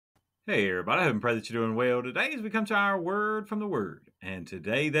Hey everybody, I hope and pray that you're doing well. Today as we come to our word from the word. And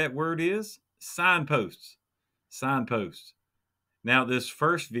today that word is signposts. Signposts. Now, this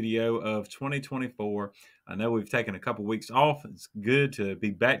first video of 2024, I know we've taken a couple weeks off. It's good to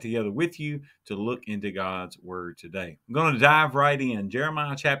be back together with you to look into God's word today. I'm going to dive right in.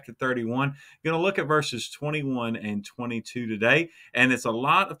 Jeremiah chapter 31. Going to look at verses 21 and 22 today. And it's a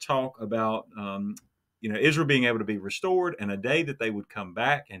lot of talk about Israel being able to be restored and a day that they would come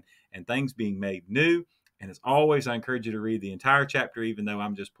back and things being made new. And as always, I encourage you to read the entire chapter, even though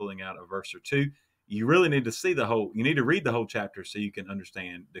I'm just pulling out a verse or two. You really need to see you need to read the whole chapter so you can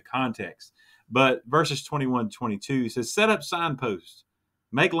understand the context. But verses 21 to 22 says, set up signposts,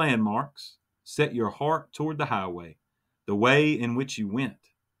 make landmarks, set your heart toward the highway, the way in which you went.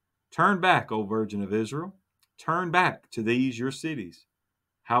 Turn back, O Virgin of Israel, turn back to these your cities.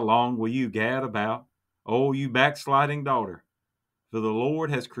 How long will you gad about, O you backsliding daughter? For the Lord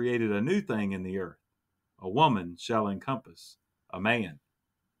has created a new thing in the earth. A woman shall encompass a man.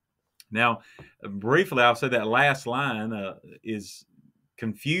 Now, briefly, I'll say that last line is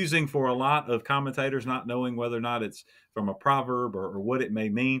confusing for a lot of commentators, not knowing whether or not it's from a proverb or what it may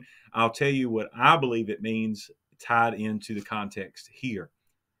mean. I'll tell you what I believe it means tied into the context here.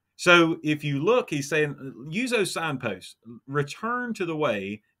 So if you look, he's saying, use those signposts, return to the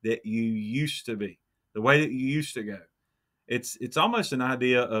way that you used to be, the way that you used to go. It's almost an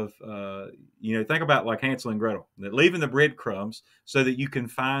idea of think about like Hansel and Gretel, that leaving the breadcrumbs so that you can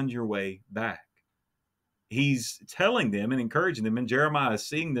find your way back. He's telling them and encouraging them, and Jeremiah is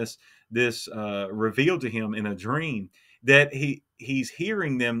seeing this revealed to him in a dream, that he's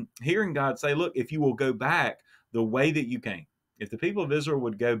hearing God say, look, if you will go back the way that you came, if the people of Israel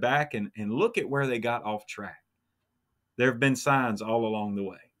would go back and look at where they got off track, there have been signs all along the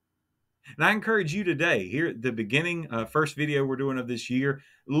way. And I encourage you today, here at the beginning, first video we're doing of this year,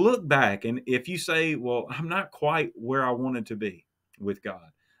 look back. And if you say, well, I'm not quite where I wanted to be with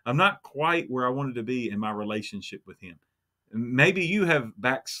God, I'm not quite where I wanted to be in my relationship with Him. Maybe you have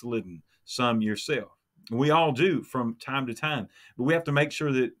backslidden some yourself. We all do from time to time, but we have to make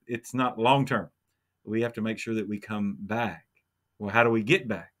sure that it's not long term. We have to make sure that we come back. Well, how do we get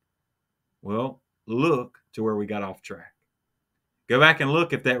back? Well, look to where we got off track. Go back and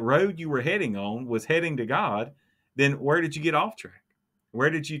look, if that road you were heading on was heading to God, then where did you get off track? Where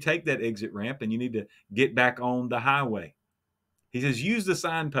did you take that exit ramp and you need to get back on the highway? He says, use the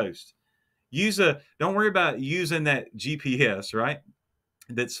signpost. Don't worry about using that GPS, right?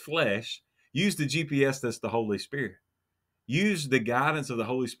 That's flesh. Use the GPS that's the Holy Spirit. Use the guidance of the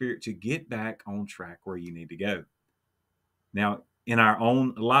Holy Spirit to get back on track where you need to go. Now, in our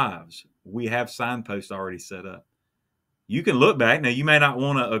own lives, we have signposts already set up. You can look back. Now, you may not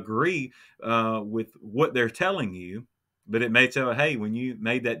want to agree with what they're telling you, but it may tell, hey, when you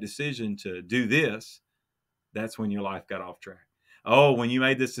made that decision to do this, that's when your life got off track. Oh, when you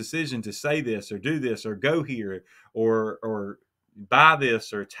made this decision to say this or do this or go here or buy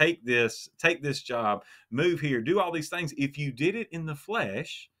this or take this job, move here, do all these things. If you did it in the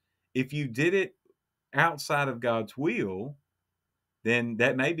flesh, if you did it outside of God's will, then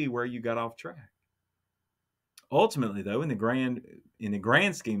that may be where you got off track. Ultimately, though, in the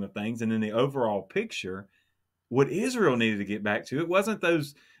grand scheme of things and in the overall picture, what Israel needed to get back to, it wasn't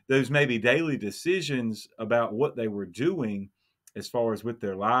those maybe daily decisions about what they were doing as far as with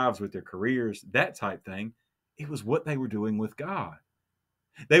their lives, with their careers, that type thing. It was what they were doing with God.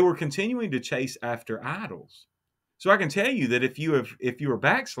 They were continuing to chase after idols. So I can tell you that if you are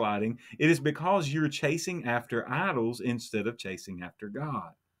backsliding, it is because you're chasing after idols instead of chasing after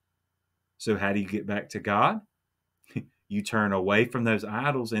God. So how do you get back to God? You turn away from those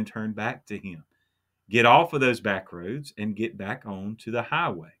idols and turn back to Him. Get off of those back roads and get back on to the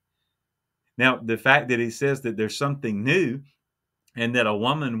highway. Now, the fact that he says that there's something new and that a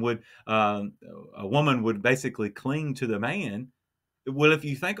woman would basically cling to the man. Well, if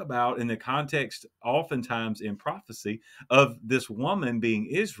you think about in the context, oftentimes in prophecy, of this woman being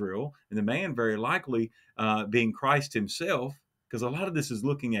Israel and the man very likely being Christ Himself, because a lot of this is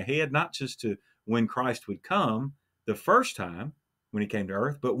looking ahead, not just to when Christ would come the first time when He came to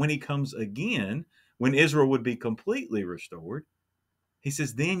earth, but when He comes again, when Israel would be completely restored. He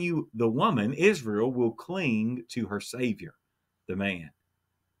says, then the woman, Israel, will cling to her Savior, the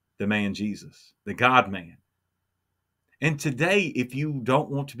man Jesus, the God-man. And today, if you don't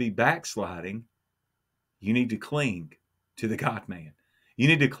want to be backsliding, you need to cling to the God-man. You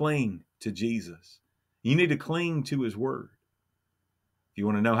need to cling to Jesus. You need to cling to His Word. If you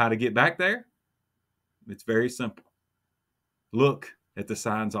want to know how to get back there, it's very simple. Look at the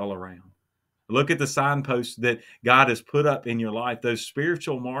signs all around. Look at the signposts that God has put up in your life, those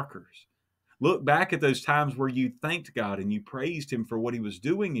spiritual markers. Look back at those times where you thanked God and you praised him for what he was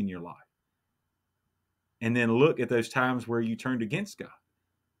doing in your life. And then look at those times where you turned against God,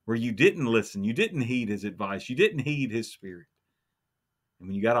 where you didn't listen, you didn't heed his advice, you didn't heed his spirit. And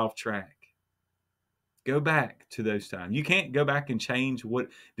when you got off track, go back to those times. You can't go back and change what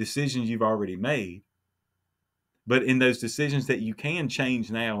decisions you've already made. But in those decisions that you can change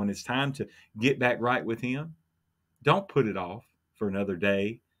now, and it's time to get back right with him, don't put it off for another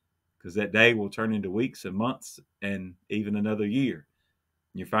day, because that day will turn into weeks and months and even another year.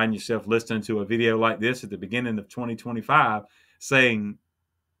 You find yourself listening to a video like this at the beginning of 2025 saying,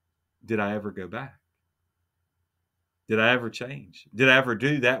 did I ever go back? Did I ever change? Did I ever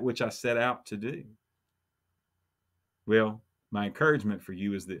do that which I set out to do? Well, my encouragement for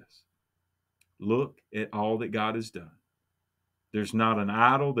you is this. Look at all that God has done. There's not an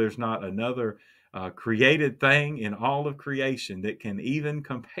idol, there's not another created thing in all of creation that can even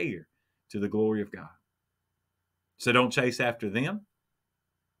compare to the glory of God. So don't chase after them.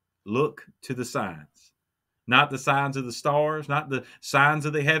 Look to the signs. Not the signs of the stars, not the signs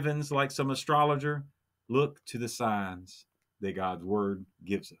of the heavens like some astrologer. Look to the signs that God's word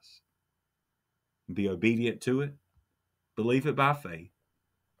gives us. Be obedient to it, believe it by faith,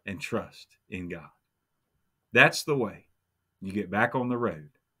 and trust in God. That's the way you get back on the road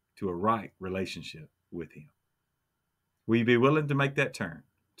to a right relationship with him. Will you be willing to make that turn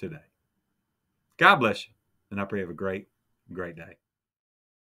today? God bless you, and I pray you have a great, great day.